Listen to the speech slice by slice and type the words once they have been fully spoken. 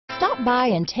Stop by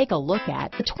and take a look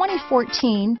at the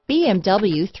 2014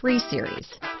 BMW 3 Series.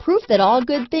 Proof that all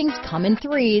good things come in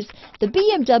threes, the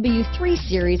BMW 3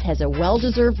 Series has a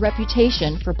well-deserved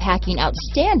reputation for packing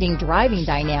outstanding driving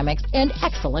dynamics and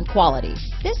excellent quality.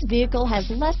 This vehicle has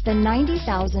less than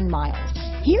 90,000 miles.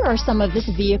 Here are some of this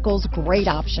vehicle's great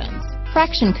options: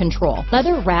 traction control,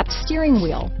 leather-wrapped steering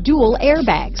wheel, dual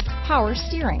airbags, power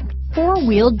steering,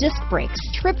 four-wheel disc brakes,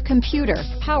 trip computer,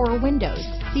 power windows,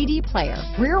 CD player,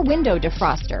 rear window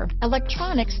defroster,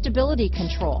 electronic stability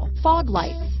control, fog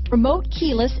lights, remote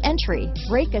keyless entry,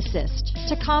 brake assist,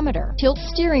 tachometer, tilt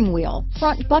steering wheel,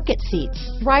 front bucket seats,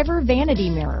 driver vanity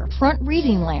mirror, front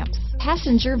reading lamps,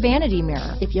 passenger vanity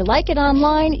mirror. If you like it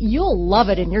online, you'll love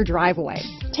it in your driveway.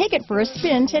 Take it for a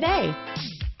spin today.